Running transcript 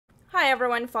Hi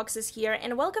everyone, Fox is here,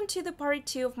 and welcome to the part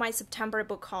 2 of my September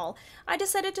book haul. I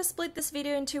decided to split this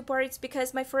video in two parts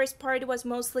because my first part was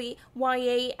mostly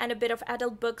YA and a bit of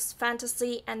adult books,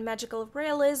 fantasy, and magical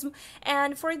realism,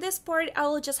 and for this part I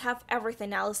will just have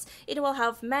everything else. It will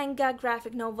have manga,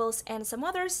 graphic novels, and some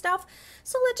other stuff,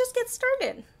 so let's just get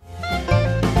started.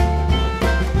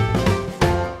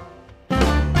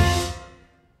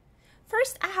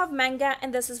 First, I have manga,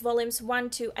 and this is volumes 1,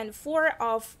 2, and 4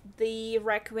 of the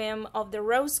Requiem of the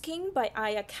Rose King by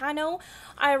Aya Kano.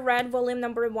 I read volume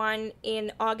number 1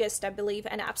 in August, I believe,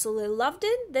 and absolutely loved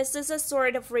it. This is a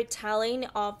sort of retelling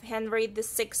of Henry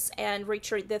VI and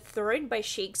Richard III by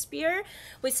Shakespeare,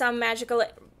 with some magical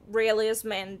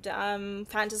realism and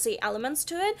fantasy elements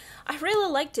to it. I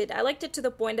really liked it. I liked it to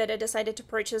the point that I decided to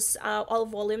purchase all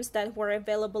volumes that were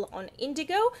available on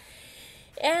Indigo.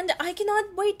 And I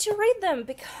cannot wait to read them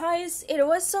because it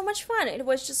was so much fun. It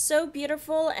was just so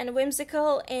beautiful and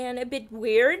whimsical and a bit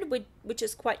weird, which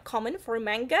is quite common for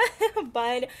manga.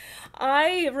 But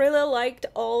I really liked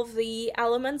all the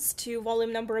elements to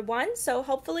volume number 1, so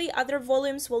hopefully other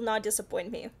volumes will not disappoint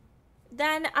me.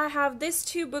 Then I have these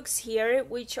two books here,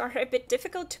 which are a bit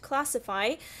difficult to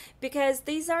classify because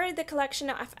these are the collection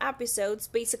of episodes,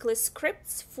 basically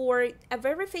scripts for a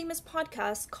very famous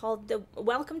podcast called the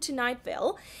Welcome to Night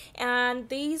Vale. And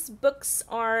these books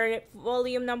are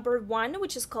volume number 1,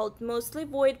 which is called Mostly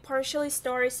Void, Partially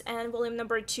Stars, and volume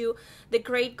number 2, The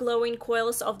Great Glowing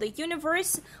Coils of the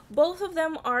Universe. Both of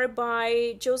them are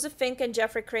by Joseph Fink and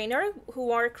Jeffrey Cranor,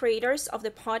 who are creators of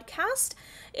the podcast.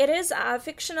 It is a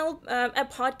fictional a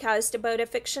podcast about a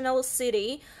fictional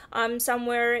city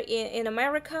somewhere in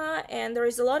America, and there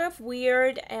is a lot of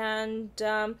weird and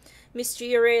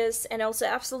mysterious and also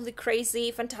absolutely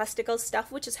crazy fantastical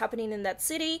stuff which is happening in that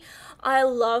city. I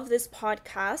love this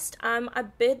podcast. I'm a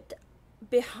bit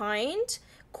behind,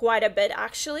 quite a bit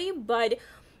actually, but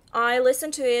I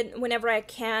listen to it whenever I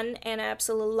can and I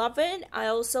absolutely love it. I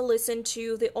also listen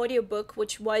to the audiobook,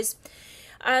 which was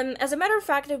as a matter of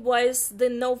fact, it was the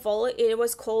novel. It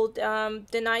was called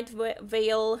The Night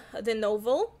Vale, the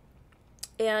novel.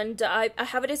 And I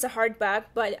have it as a hardback,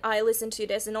 but I listened to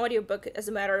it as an audiobook, as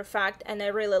a matter of fact, and I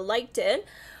really liked it.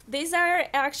 These are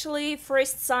actually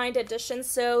first signed editions,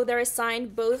 so they're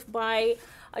signed both by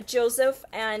Joseph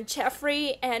and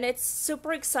Jeffrey, and it's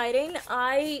super exciting.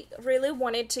 I really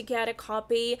wanted to get a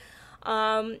copy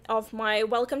of my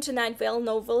Welcome to Night Vale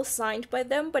novel signed by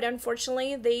them, but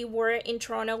unfortunately they were in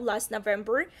Toronto last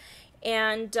November,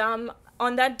 and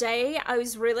on that day I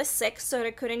was really sick, so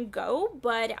I couldn't go,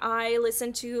 but I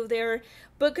listened to their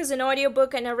book as an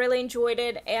audiobook and I really enjoyed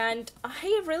it, and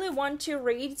I really want to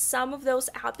read some of those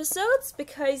episodes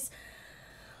because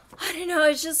I don't know,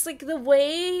 it's just like the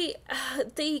way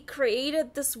they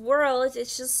created this world,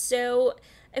 it's just so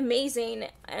amazing.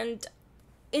 And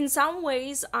in some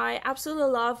ways, I absolutely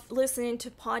love listening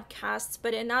to podcasts,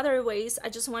 but in other ways, I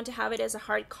just want to have it as a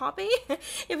hard copy,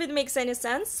 if it makes any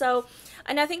sense. So,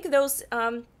 and I think those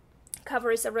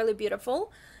covers are really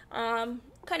beautiful. Kind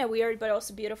of weird, but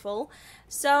also beautiful.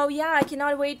 So yeah, I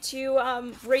cannot wait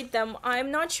to read them. I'm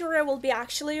not sure I will be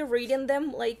actually reading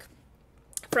them, like,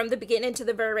 from the beginning to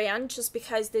the very end, just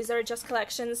because these are just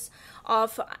collections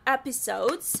of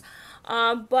episodes.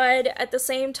 But at the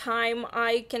same time,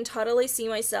 I can totally see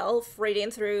myself reading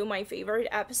through my favorite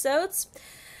episodes.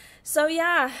 So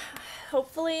yeah,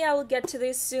 hopefully I will get to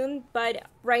this soon, but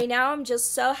right now I'm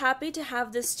just so happy to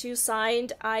have these two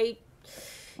signed.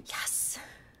 Yes!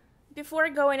 Before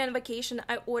going on vacation,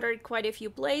 I ordered quite a few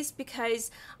plays because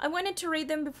I wanted to read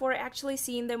them before actually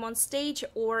seeing them on stage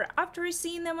or after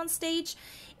seeing them on stage.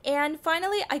 And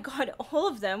finally, I got all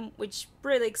of them, which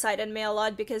really excited me a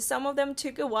lot because some of them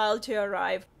took a while to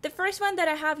arrive. The first one that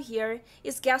I have here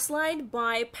is Gaslight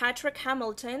by Patrick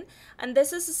Hamilton, and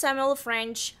this is a Samuel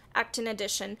French acting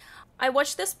edition. I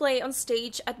watched this play on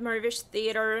stage at Mirvish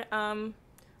Theatre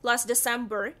last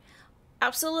December.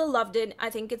 Absolutely loved it.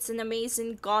 I think it's an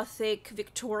amazing gothic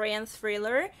Victorian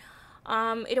thriller.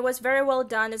 It was very well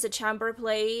done as a chamber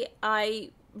play. I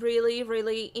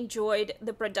really enjoyed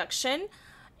the production.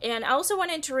 And I also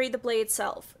wanted to read the play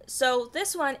itself. So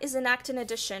this one is an acting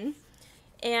edition,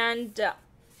 and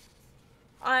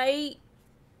I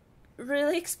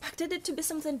really expected it to be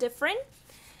something different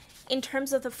in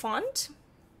terms of the font,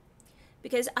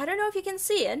 because I don't know if you can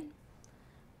see it,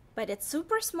 but it's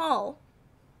super small.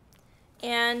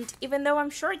 And even though I'm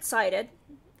short-sighted,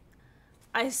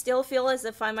 I still feel as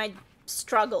if I might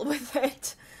struggle with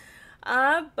it.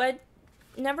 But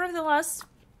nevertheless,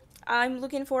 I'm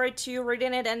looking forward to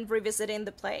reading it and revisiting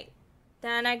the play.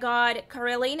 Then I got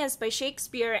Coriolanus by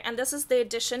Shakespeare, and this is the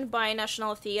edition by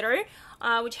National Theatre.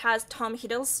 which has Tom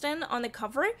Hiddleston on the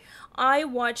cover. I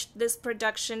watched this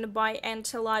production by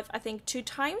Life, I think 2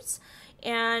 times,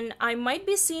 and I might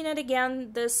be seeing it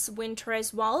again this winter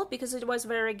as well because it was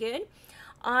very good.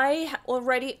 I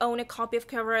already own a copy of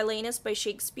Coriolanus by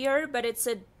Shakespeare, but it's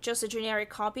just a generic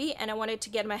copy, and I wanted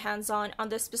to get my hands on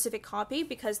this specific copy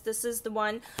because this is the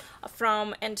one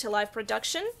from Life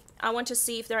production. I want to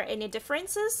see if there are any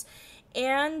differences.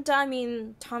 And I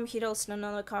mean, Tom Hiddleston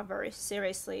on the cover,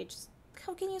 seriously, just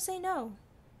how can you say no?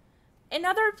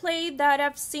 Another play that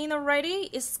I've seen already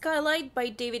is Skylight by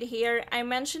David Hare. I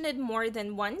mentioned it more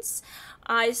than once.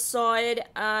 I saw it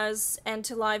as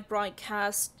Live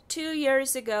broadcast 2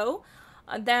 years ago.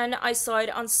 Then I saw it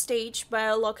on stage by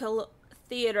a local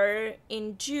theater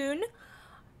in June.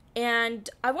 And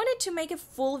I wanted to make a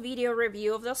full video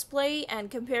review of this play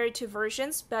and compare it to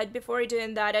versions, but before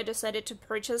doing that, I decided to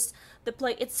purchase the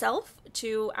play itself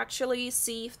to actually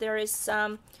see if there is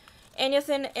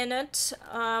anything in it.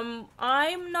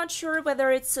 I'm not sure whether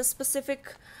it's a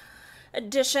specific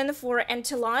edition for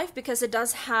Life because it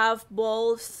does have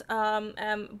both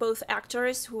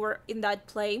actors who were in that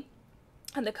play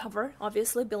on the cover.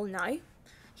 Obviously, Bill Nye,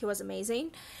 he was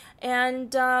amazing,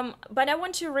 and but I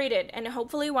want to read it, and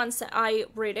hopefully once I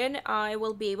read it, I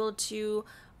will be able to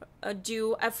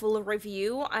do a full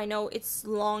review. I know it's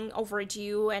long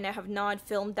overdue, and I have not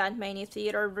filmed that many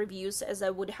theater reviews as I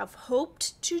would have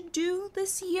hoped to do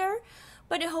this year,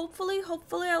 but hopefully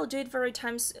I'll do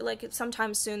it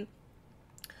sometime soon,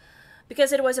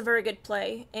 because it was a very good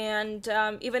play. And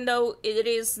even though it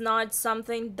is not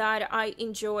something that I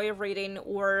enjoy reading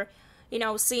or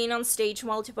seeing on stage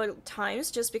multiple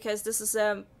times, just because this is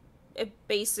a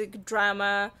basic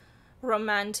drama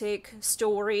romantic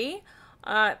story,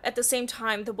 at the same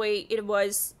time, the way it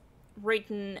was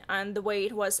written and the way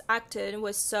it was acted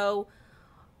was so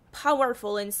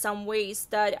powerful in some ways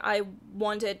that I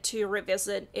wanted to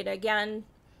revisit it again.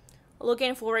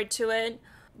 Looking forward to it.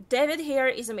 David Hare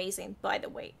is amazing, by the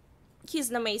way. He's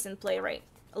an amazing playwright.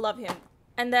 I love him.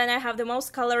 And then I have the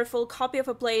most colorful copy of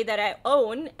a play that I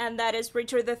own, and that is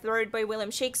Richard III by William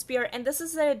Shakespeare, and this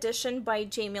is an edition by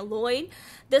Jamie Lloyd.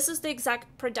 This is the exact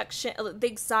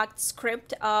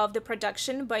script of the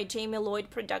production by Jamie Lloyd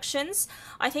Productions.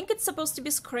 I think it's supposed to be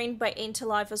screened by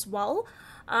Life as well.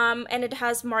 And it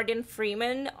has Martin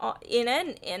Freeman in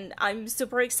it, and I'm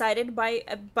super excited by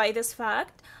this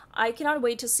fact. I cannot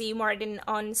wait to see Martin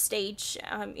on stage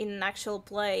in an actual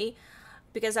play,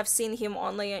 because I've seen him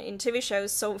only in TV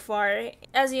shows so far.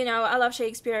 As you know, I love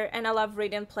Shakespeare and I love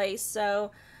reading plays,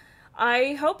 so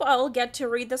I hope I'll get to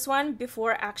read this one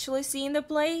before actually seeing the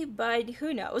play, but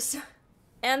who knows.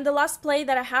 And the last play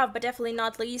that I have, but definitely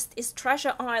not least, is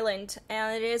Treasure Island,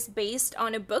 and it is based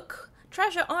on a book,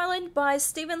 Treasure Island by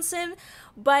Stevenson,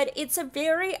 but it's a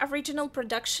very original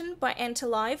production by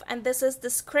Life, and this is the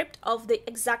script of the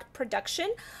exact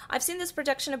production. I've seen this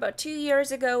production about 2 years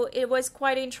ago. It was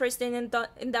quite interesting in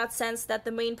that sense that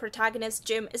the main protagonist,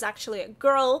 Jim, is actually a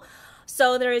girl,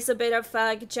 so there is a bit of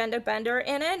gender bender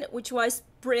in it, which was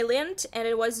brilliant, and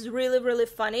it was really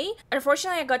funny.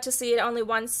 Unfortunately, I got to see it only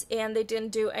once and they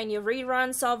didn't do any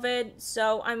reruns of it,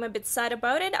 so I'm a bit sad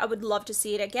about it. I would love to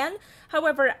see it again.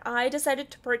 However, I decided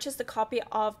to purchase the copy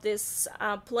of this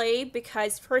play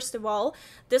because, first of all,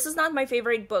 this is not my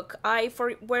favorite book.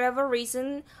 For whatever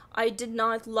reason, I did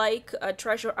not like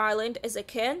Treasure Island as a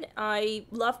kid. I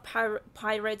love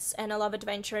pirates and I love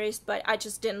adventures, but I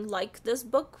just didn't like this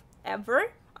book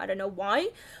ever. I don't know why,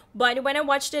 but when I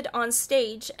watched it on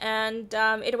stage, and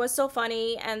it was so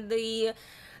funny, and the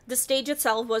stage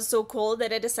itself was so cool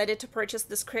that I decided to purchase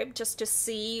the script just to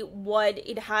see what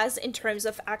it has in terms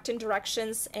of acting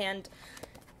directions and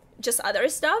just other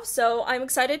stuff. So I'm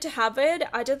excited to have it.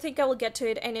 I don't think I will get to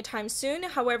it anytime soon.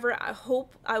 However, I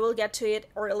hope I will get to it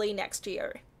early next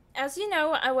year. As you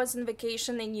know, I was on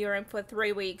vacation in Europe for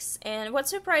 3 weeks, and what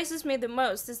surprises me the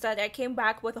most is that I came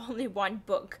back with only one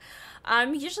book.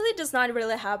 Usually it does not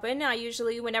really happen.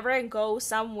 Whenever I go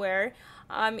somewhere,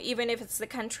 even if it's the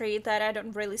country that I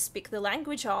don't really speak the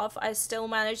language of, I still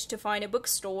manage to find a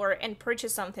bookstore and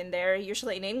purchase something there,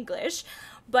 usually in English.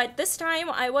 But this time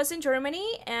I was in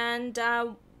Germany, and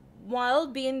while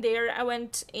being there, I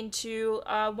went into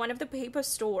one of the paper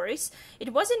stores.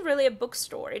 It wasn't really a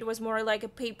bookstore, it was more like a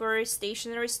paper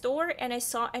stationery store, and I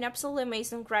saw an absolutely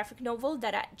amazing graphic novel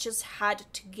that I just had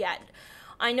to get.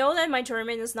 I know that my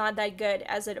German is not that good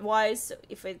as it was,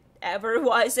 if it ever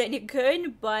was any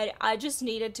good, but I just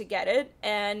needed to get it,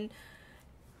 and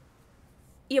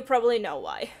you probably know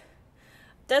why.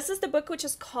 This is the book, which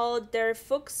is called Der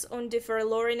Fuchs und die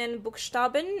verlorenen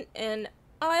Buchstaben, and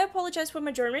I apologize for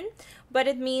my German, but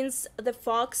it means The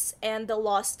Fox and the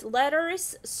Lost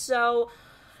Letters. So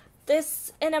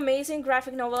this an amazing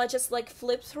graphic novel. I just like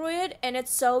flipped through it, and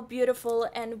it's so beautiful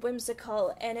and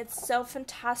whimsical, and it's so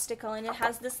fantastical, and it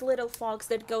has this little fox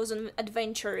that goes on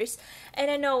adventures. And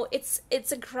I know it's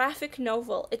a graphic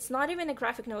novel. It's not even a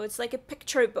graphic novel. It's like a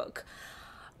picture book.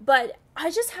 But I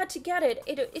just had to get it.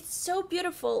 It's so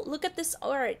beautiful. Look at this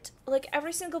art. Like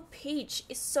every single page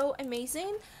is so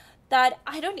amazing that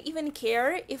I don't even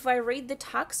care if I read the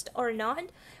text or not.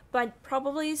 But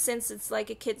probably since it's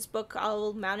like a kid's book,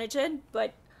 I'll manage it.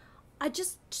 But I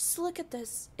just look at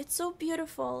this. It's so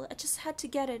beautiful. I just had to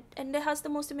get it. And it has the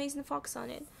most amazing fox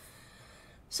on it.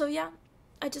 So yeah,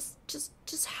 I just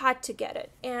had to get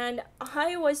it. And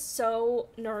I was so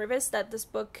nervous that this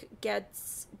book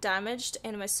gets damaged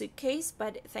in my suitcase,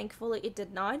 but thankfully it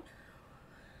did not.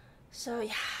 So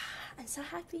yeah, I'm so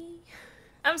happy.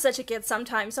 I'm such a kid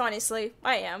sometimes, honestly.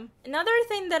 I am. Another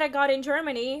thing that I got in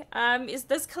Germany is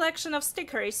this collection of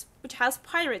stickers, which has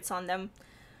pirates on them.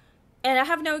 And I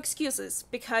have no excuses,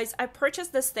 because I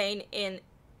purchased this thing in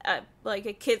like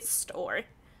a kid's store.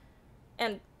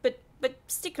 And but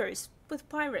stickers with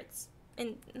pirates.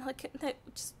 And like,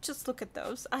 just look at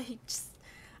those. I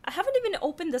haven't even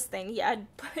opened this thing yet,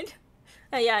 but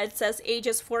yeah, it says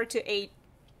ages 4 to 8.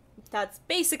 That's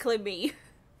basically me.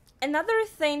 Another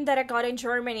thing that I got in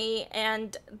Germany,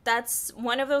 and that's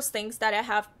one of those things that I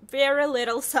have very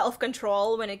little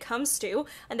self-control when it comes to,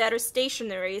 and that is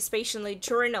stationery, especially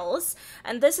journals.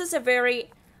 And this is a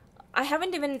very, I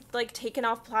haven't even like taken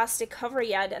off plastic cover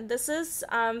yet, and this is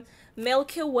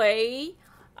Milky Way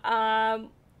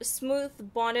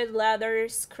smooth bonded leather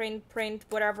screen print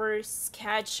whatever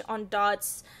sketch on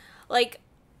dots. Like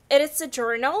it's a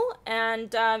journal,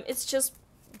 and it's just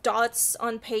dots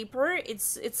on paper.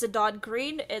 It's a dot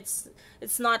grid. It's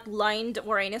not lined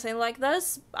or anything like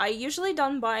this. I usually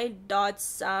don't buy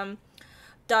dots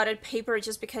dotted paper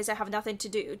just because I have nothing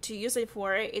to use it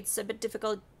for. It's a bit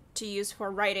difficult to use for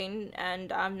writing,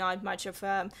 and I'm not much of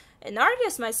an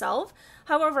artist myself.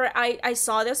 However, I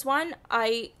saw this one.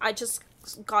 I just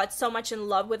got so much in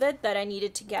love with it that I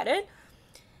needed to get it.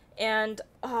 And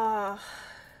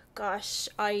gosh,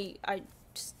 I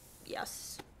just,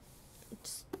 yes.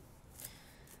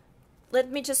 Let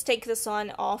me just take this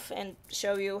on off and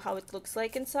show you how it looks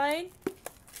like inside.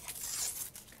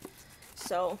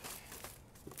 So,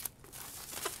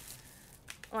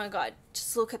 oh my god,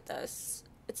 just look at this.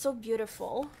 It's so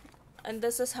beautiful. And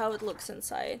this is how it looks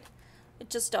inside.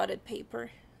 It's just dotted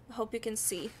paper. I hope you can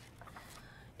see.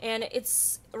 And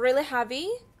it's really heavy,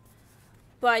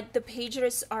 but the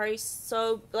pages are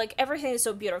so, like, everything is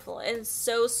so beautiful and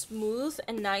so smooth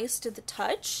and nice to the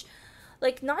touch.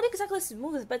 Like, not exactly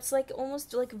smooth, but it's like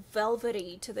almost like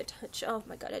velvety to the touch. Oh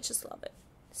my god, I just love it.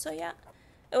 So yeah,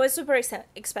 it was super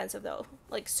expensive though,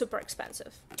 like super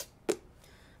expensive,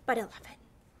 but I love it.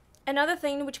 Another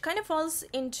thing which kind of falls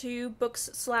into books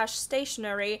 /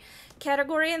 stationery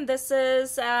category, and this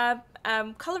is a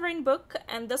coloring book,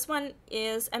 and this one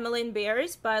is Emily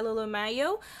Bears by Lulu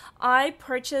Mayo. I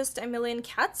purchased A Million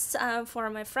Cats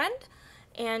for my friend,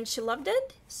 and she loved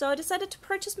it, so I decided to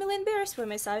purchase Million Bears for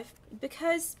myself,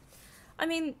 because, I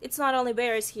mean, it's not only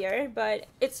bears here, but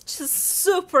it's just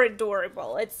super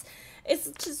adorable. It's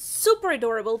just super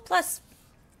adorable, plus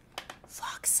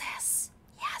foxes,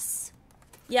 yes.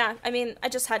 Yeah, I mean, I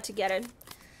just had to get it.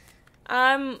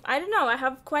 I don't know, I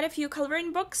have quite a few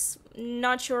coloring books,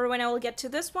 not sure when I will get to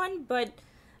this one, but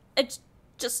it's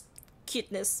just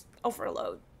cuteness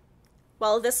overload.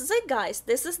 Well, this is it, guys.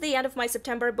 This is the end of my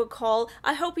September book haul.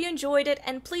 I hope you enjoyed it,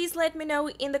 and please let me know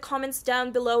in the comments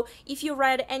down below if you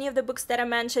read any of the books that I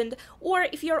mentioned, or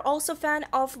if you're also a fan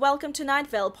of Welcome to Night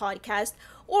Vale podcast,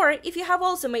 or if you have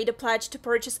also made a pledge to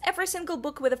purchase every single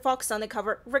book with a fox on the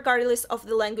cover, regardless of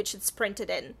the language it's printed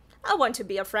in. I want to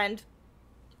be a friend.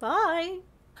 Bye!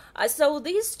 So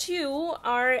these two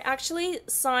are actually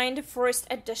signed first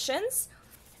editions,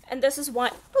 and this is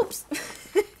one. Oops!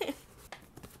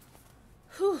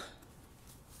 Whew.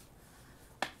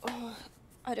 Oh,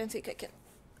 I don't think I can.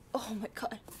 Oh my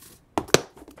god.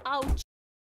 Ouch.